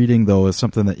ambiguous reading, though, is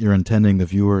something that you're intending the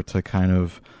viewer to kind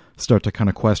of start to kind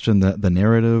of question the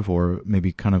narrative, or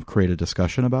maybe kind of create a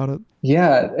discussion about it?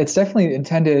 Yeah, it's definitely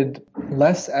intended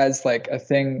less as like a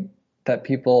thing that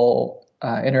people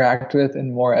interact with,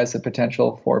 and more as a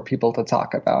potential for people to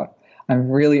talk about. I'm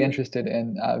really interested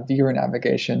in viewer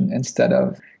navigation instead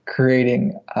of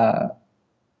creating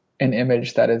an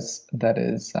image that is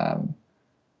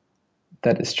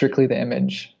strictly the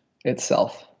image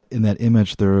itself. In that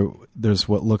image, there's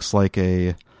what looks like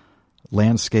a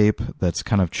landscape that's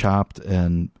kind of chopped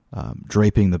and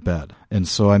draping the bed. And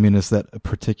so, I mean, is that a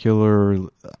particular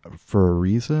for a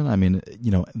reason? I mean,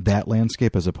 that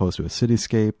landscape as opposed to a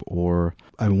cityscape, or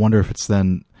I wonder if it's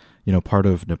then, part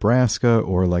of Nebraska,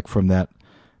 or like from that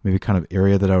maybe kind of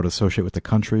area that I would associate with the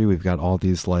country. We've got all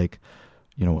these like,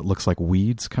 it looks like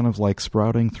weeds kind of like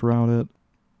sprouting throughout it.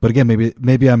 But again,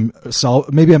 maybe I'm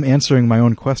answering my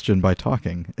own question by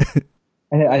talking.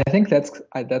 And I think that's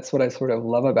what I sort of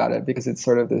love about it, because it's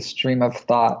sort of this stream of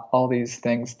thought, all these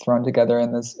things thrown together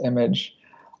in this image.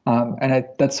 And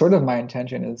that's sort of my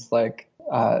intention, is like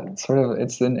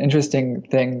it's an interesting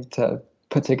thing to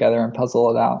put together and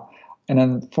puzzle it out. And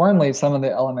then formally, some of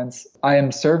the elements, I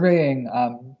am surveying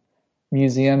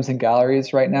museums and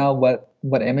galleries right now,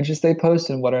 what images they post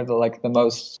and what are the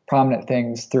most prominent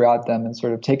things throughout them, and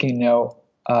sort of taking note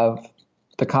of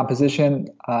the composition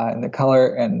and the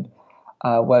color, and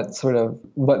what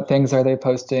things are they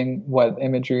posting, what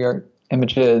imagery or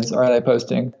images are they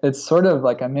posting. It's sort of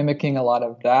like I'm mimicking a lot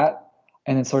of that,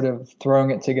 and then sort of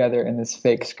throwing it together in this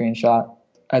fake screenshot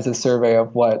as a survey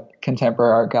of what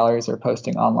contemporary art galleries are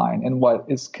posting online, and what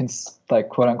is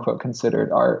quote unquote considered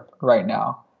art right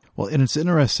now. Well, and it's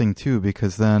interesting too,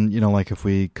 because then, like if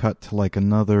we cut to like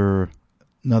another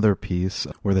piece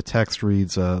where the text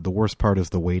reads, the worst part is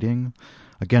the waiting.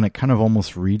 Again, it kind of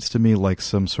almost reads to me like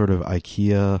some sort of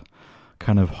IKEA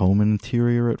kind of home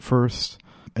interior at first.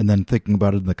 And then thinking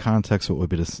about it in the context of what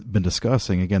we've been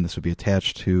discussing, again, this would be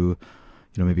attached to,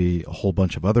 maybe a whole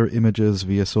bunch of other images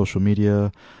via social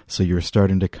media. So you're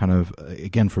starting to kind of,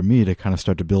 again, for me, to kind of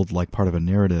start to build like part of a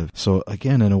narrative. So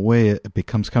again, in a way, it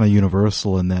becomes kind of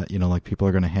universal in that, like people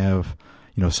are going to have,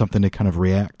 something to kind of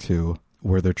react to,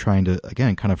 where they're trying to,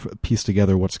 again, kind of piece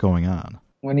together what's going on.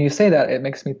 When you say that, it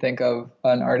makes me think of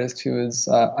an artist who is,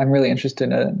 I'm really interested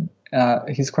in.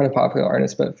 He's quite a popular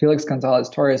artist, but Felix Gonzalez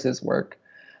Torres' work.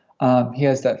 He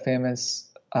has that famous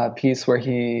piece where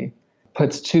he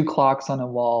puts two clocks on a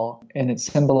wall, and it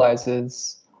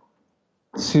symbolizes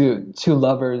two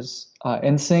lovers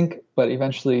in sync, but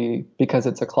eventually, because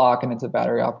it's a clock and it's a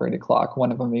battery-operated clock,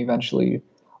 one of them eventually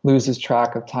loses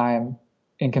track of time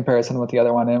in comparison with the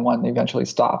other one, and one eventually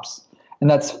stops. And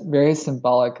that's very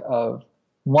symbolic of,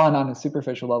 one, on a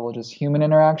superficial level, just human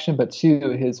interaction, but two,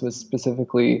 his was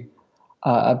specifically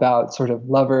about sort of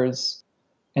lovers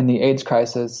in the AIDS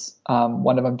crisis,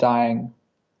 one of them dying.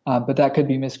 But that could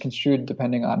be misconstrued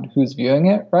depending on who's viewing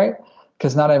it, right?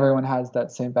 Because not everyone has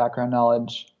that same background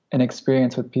knowledge and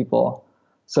experience with people.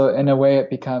 So in a way, it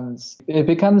becomes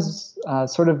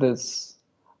sort of this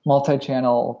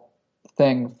multi-channel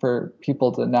thing for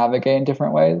people to navigate in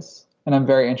different ways. And I'm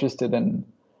very interested in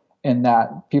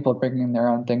that, people bringing their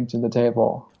own thing to the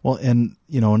table. Well, and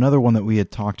another one that we had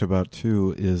talked about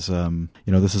too is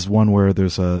this is one where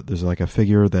there's like a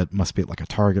figure that must be at like a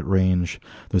target range.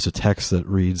 There's a text that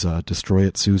reads "Destroy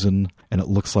it, Susan," and it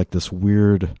looks like this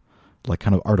weird, like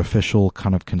kind of artificial,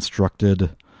 kind of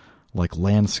constructed, like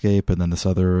landscape, and then this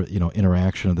other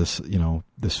interaction of this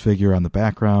this figure on the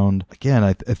background. Again,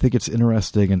 I think it's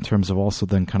interesting in terms of also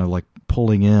then kind of like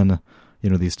pulling in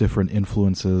these different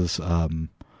influences.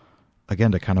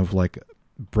 Again, to kind of like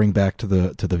bring back to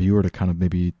the viewer to kind of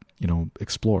maybe,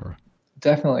 explore.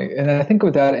 Definitely. And I think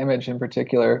with that image in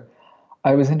particular,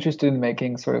 I was interested in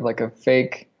making sort of like a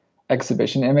fake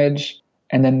exhibition image,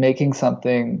 and then making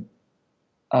something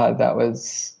that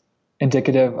was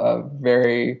indicative of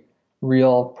very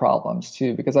real problems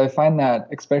too, because I find that,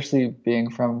 especially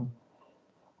being from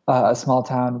a small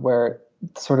town where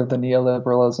sort of the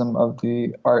neoliberalism of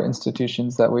the art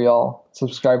institutions that we all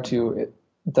subscribe to, it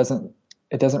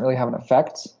doesn't really have an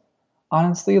effect,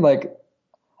 honestly. Like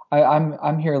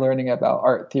I'm here learning about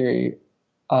art theory,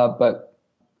 but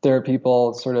there are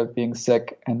people sort of being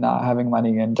sick and not having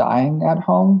money and dying at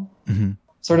home. Mm-hmm.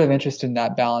 Sort of interested in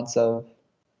that balance of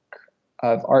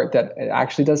of art that it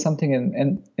actually does something,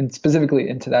 and specifically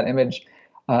into that image,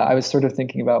 I was sort of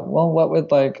thinking about, well, what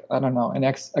would, like, I don't know,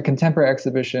 a contemporary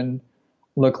exhibition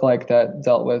look like that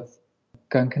dealt with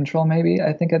gun control, maybe,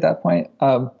 I think at that point.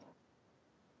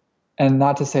 And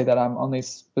not to say that I'm only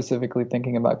specifically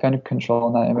thinking about gun control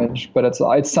in that image, but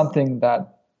it's something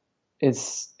that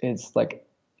is like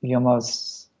you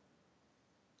almost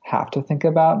have to think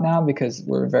about now because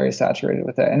we're very saturated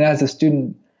with it. And as a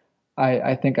student,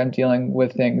 I think I'm dealing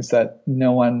with things that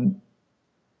no one,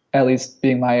 at least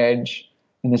being my age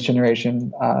in this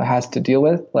generation, has to deal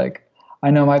with. Like,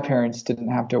 I know my parents didn't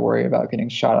have to worry about getting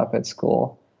shot up at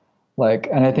school. Like,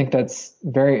 and I think that's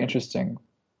very interesting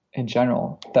in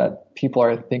general, that people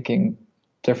are thinking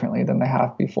differently than they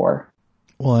have before.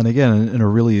 Well, and again, in a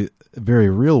really very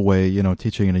real way, you know,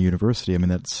 teaching in a university, I mean,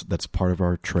 that's part of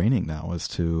our training now, is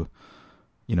to,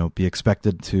 you know, be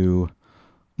expected to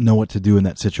know what to do in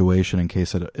that situation in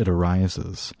case it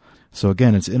arises. So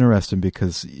again, it's interesting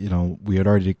because, you know, we had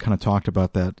already kind of talked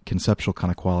about that conceptual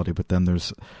kind of quality, but then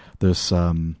there's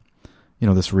you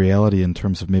know, this reality in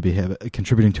terms of maybe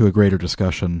contributing to a greater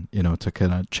discussion, you know, to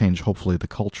kind of change, hopefully, the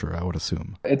culture, I would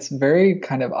assume. It's very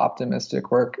kind of optimistic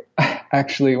work,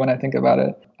 actually, when I think about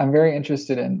it. I'm very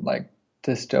interested in, like,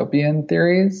 dystopian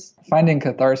theories, finding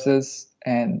catharsis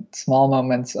and small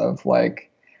moments of,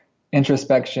 like,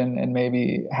 introspection and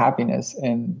maybe happiness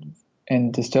in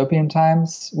dystopian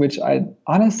times, which I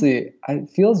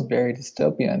feels very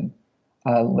dystopian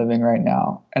living right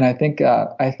now. And I think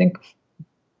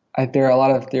there are a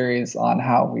lot of theories on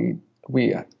how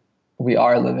we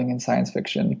are living in science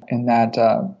fiction, and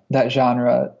that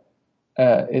genre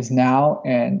is now.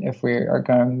 And if we are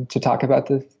going to talk about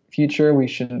the future, we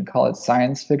shouldn't call it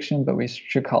science fiction, but we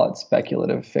should call it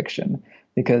speculative fiction,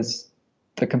 because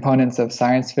the components of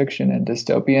science fiction and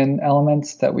dystopian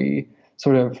elements that we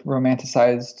sort of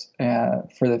romanticized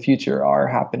for the future are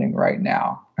happening right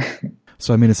now.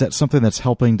 So, I mean, is that something that's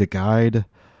helping to guide,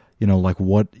 you know, like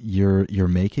what you're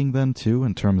making then too,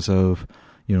 in terms of,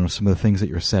 you know, some of the things that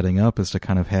you're setting up, is to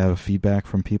kind of have feedback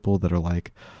from people that are,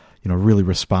 like, you know, really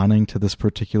responding to this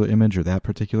particular image or that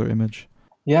particular image?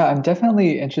 Yeah, I'm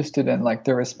definitely interested in, like,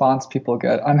 the response people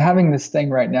get. I'm having this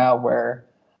thing right now where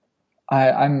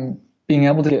I'm being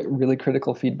able to get really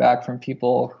critical feedback from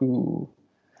people who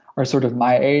are sort of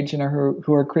my age and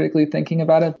who are critically thinking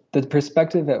about it. The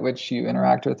perspective at which you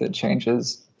interact with it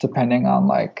changes depending on,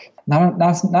 like, not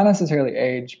necessarily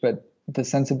age, but the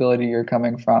sensibility you're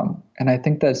coming from. And I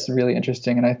think that's really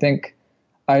interesting. And I think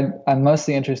I'm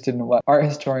mostly interested in what art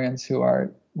historians who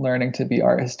are learning to be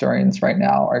art historians right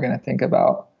now are going to think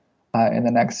about in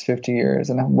the next 50 years,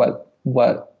 and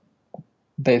what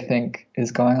they think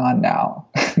is going on now.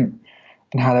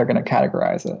 And how they're going to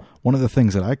categorize it. One of the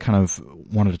things that I kind of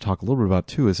wanted to talk a little bit about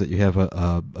too is that you have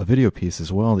a video piece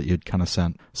as well that you'd kind of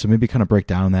sent. So maybe kind of break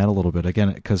down that a little bit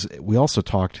again, because we also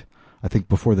talked, I think,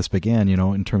 before this began, you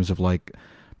know, in terms of, like,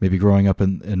 maybe growing up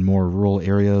in more rural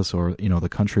areas, or, you know, the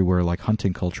country where, like,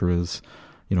 hunting culture is,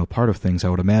 you know, part of things. I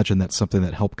would imagine that's something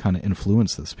that helped kind of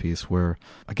influence this piece, where,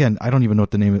 again, I don't even know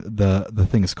what the name of the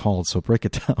thing is called, so break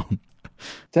it down.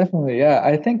 Definitely, yeah.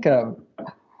 I think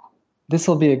this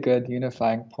will be a good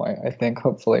unifying point, I think,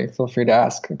 hopefully. Feel free to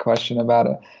ask a question about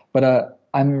it. But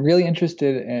I'm really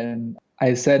interested in,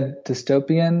 I said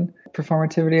dystopian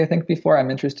performativity, I think, before. I'm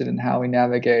interested in how we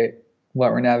navigate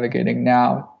what we're navigating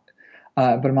now.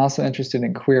 But I'm also interested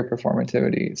in queer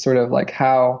performativity, sort of like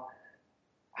how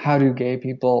do gay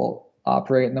people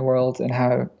operate in the world, and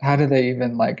how do they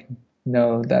even, like,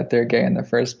 know that they're gay in the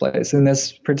first place. In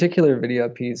this particular video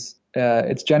piece,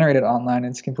 it's generated online.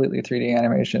 It's completely 3D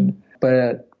animation,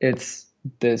 but it's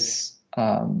this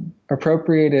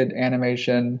appropriated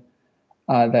animation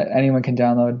that anyone can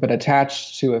download, but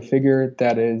attached to a figure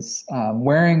that is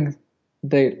wearing,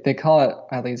 they call it,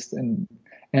 at least in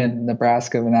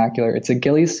Nebraska vernacular, it's a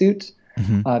ghillie suit.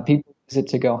 Mm-hmm. People use it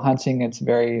to go hunting. It's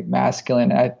very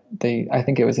masculine. I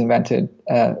think it was invented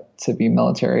to be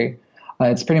military.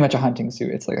 It's pretty much a hunting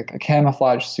suit. It's like a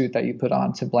camouflage suit that you put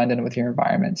on to blend in with your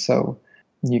environment, so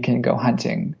you can go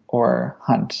hunting or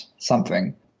hunt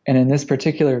something. And in this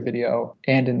particular video,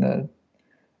 and in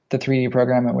the 3D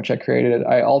program in which I created it,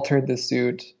 I altered the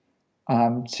suit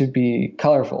to be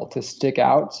colorful, to stick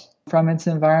out from its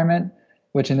environment,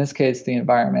 which in this case, the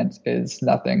environment is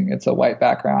nothing. It's a white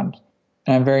background.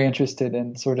 And I'm very interested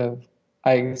in I sort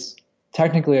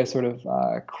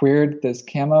of queered this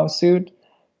camo suit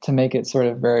to make it sort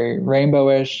of very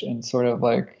rainbowish and sort of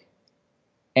like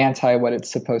anti what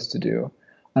it's supposed to do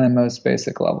on the most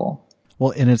basic level.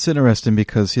 Well, and it's interesting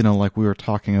because, you know, like we were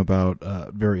talking about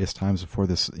various times before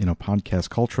this, you know,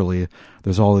 podcast, culturally,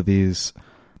 there's all of these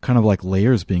kind of like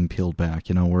layers being peeled back,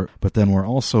 but then we're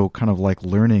also kind of like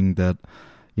learning that,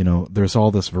 there's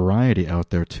all this variety out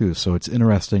there too. So it's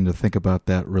interesting to think about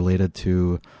that related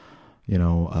to,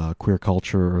 queer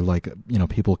culture, or like,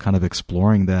 people kind of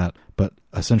exploring that, but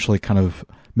essentially kind of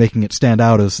making it stand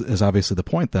out is obviously the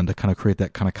point then, to kind of create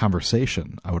that kind of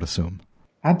conversation, I would assume.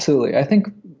 Absolutely. I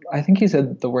think you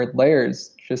said the word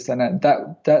layers just in it.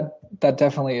 That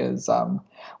definitely is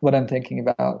what I'm thinking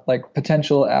about, like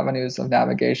potential avenues of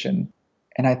navigation.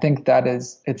 And I think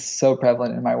it's so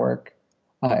prevalent in my work.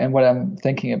 And what I'm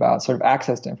thinking about, sort of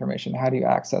access to information. How do you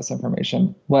access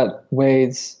information? What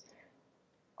ways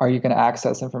are you going to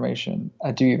access information?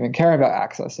 Do you even care about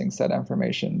accessing said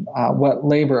information? What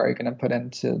labor are you going to put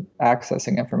into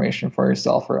accessing information for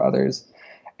yourself or others?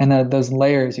 And those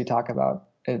layers you talk about,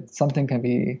 something can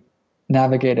be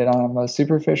navigated on a most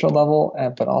superficial level,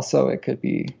 but also it could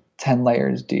be 10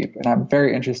 layers deep. And I'm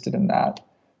very interested in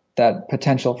that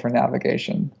potential for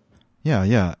navigation.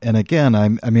 Yeah. And again,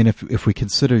 I mean, if we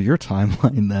consider your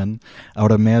timeline, then I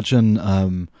would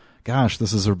imagine,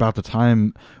 this is about the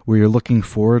time where you're looking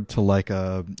forward to like,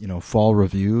 fall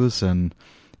reviews, and,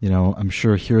 I'm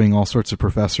sure hearing all sorts of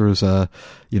professors,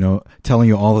 telling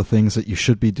you all the things that you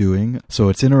should be doing. So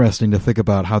it's interesting to think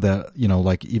about how that,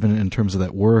 like even in terms of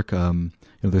that work, there's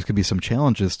going to be some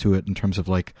challenges to it in terms of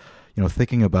like,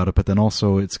 thinking about it, but then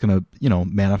also it's going to,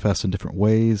 manifest in different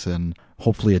ways and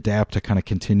hopefully adapt to kind of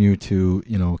continue to,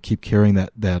 keep carrying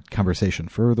that conversation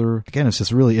further. Again, it's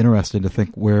just really interesting to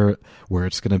think where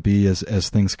it's going to be as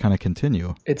things kind of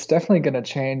continue. It's definitely going to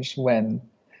change when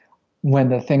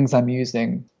the things I'm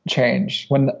using change.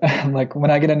 When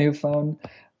I get a new phone,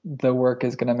 the work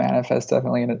is going to manifest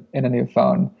definitely in a new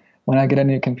phone. When I get a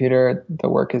new computer, the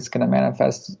work is going to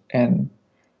manifest in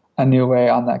a new way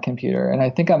on that computer. And I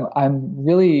think I'm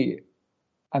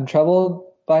troubled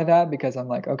by that, because I'm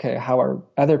like, okay, how are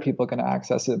other people going to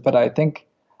access it? But I think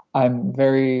I'm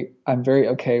very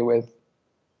okay with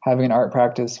having an art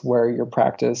practice where your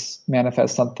practice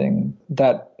manifests something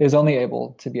that is only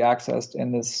able to be accessed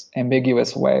in this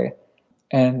ambiguous way.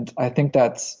 And I think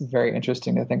that's very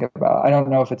interesting to think about. I don't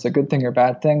know if it's a good thing or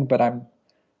bad thing, but I'm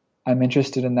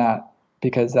interested in that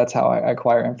because that's how I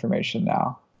acquire information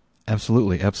now.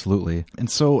 Absolutely. And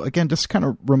so again, just kind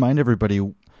of remind everybody,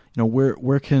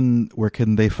 where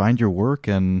can they find your work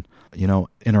and,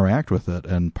 interact with it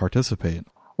and participate?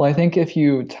 Well, I think if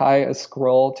you tie a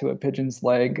scroll to a pigeon's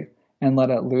leg and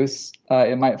let it loose,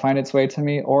 it might find its way to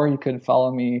me, or you could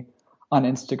follow me on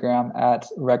Instagram at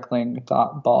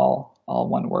reckling.ball, all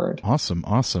one word.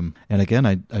 Awesome. And again,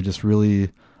 I just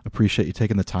really appreciate you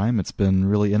taking the time. It's been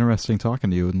really interesting talking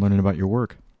to you and learning about your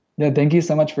work. Yeah, thank you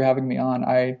so much for having me on.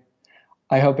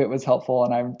 I hope it was helpful,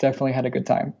 and I've definitely had a good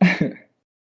time.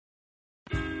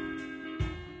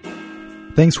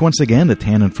 Thanks once again to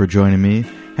Tannen for joining me.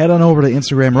 Head on over to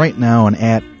Instagram right now and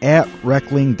at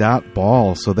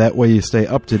reckling.ball, so that way you stay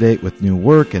up to date with new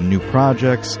work and new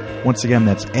projects. Once again,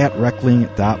 that's at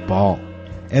reckling.ball.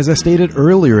 As I stated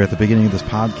earlier at the beginning of this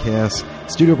podcast,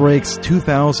 Studio Break's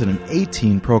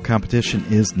 2018 Pro Competition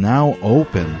is now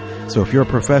open. So if you're a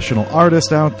professional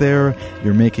artist out there,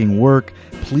 you're making work,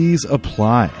 please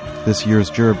apply. This year's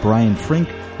juror, Brian Frink,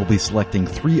 will be selecting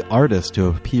 3 artists to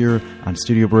appear on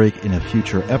Studio Break in a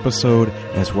future episode,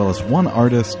 as well as 1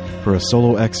 artist for a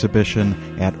solo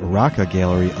exhibition at Rocca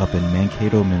Gallery up in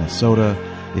Mankato, Minnesota.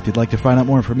 If you'd like to find out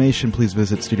more information, please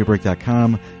visit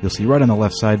studiobreak.com. You'll see right on the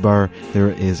left sidebar there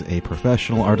is a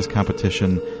professional artist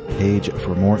competition page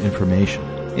for more information.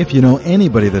 If you know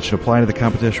anybody that should apply to the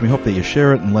competition, we hope that you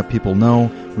share it and let people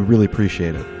know. We really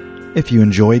appreciate it. If you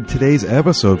enjoyed today's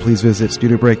episode, please visit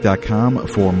studiobreak.com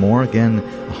for more. Again,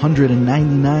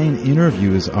 199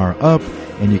 interviews are up,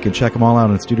 and you can check them all out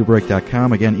on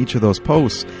studiobreak.com. Again, each of those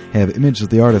posts have images of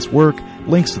the artist's work,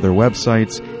 links to their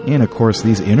websites, and of course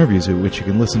these interviews, which you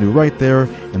can listen to right there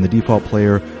in the default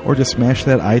player, or just smash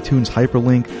that iTunes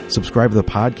hyperlink, subscribe to the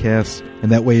podcast,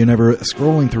 and that way you're never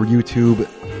scrolling through YouTube,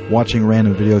 watching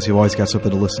random videos. You've always got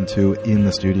something to listen to in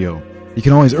the studio. You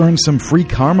can always earn some free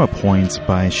karma points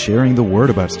by sharing the word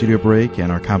about Studio Break and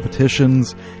our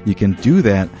competitions. You can do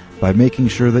that by making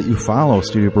sure that you follow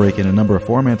Studio Break in a number of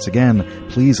formats. Again,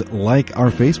 please like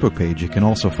our Facebook page. You can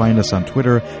also find us on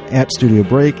Twitter at Studio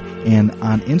Break and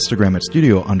on Instagram at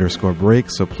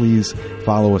Studio_Break. So please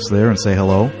follow us there and say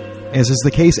hello. As is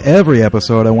the case every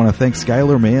episode, I want to thank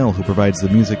Skylar Mail, who provides the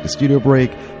music to Studio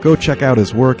Break. Go check out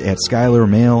his work at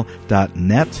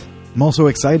skylarmail.net. I'm also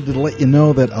excited to let you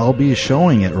know that I'll be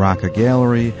showing at Rocca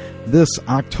Gallery this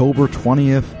October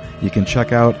 20th You can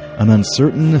check out An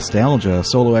Uncertain Nostalgia, a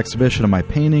solo exhibition of my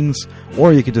paintings,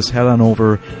 or you can just head on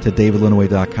over to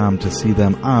davidlinaway.com to see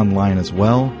them online as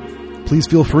well. Please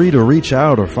feel free to reach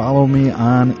out or follow me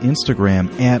on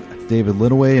Instagram at David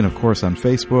Linaway, and of course on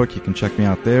Facebook. You can check me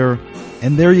out there.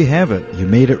 And there you have it. You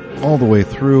made it all the way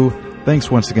through.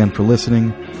 Thanks once again for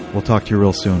listening. We'll talk to you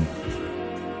real soon.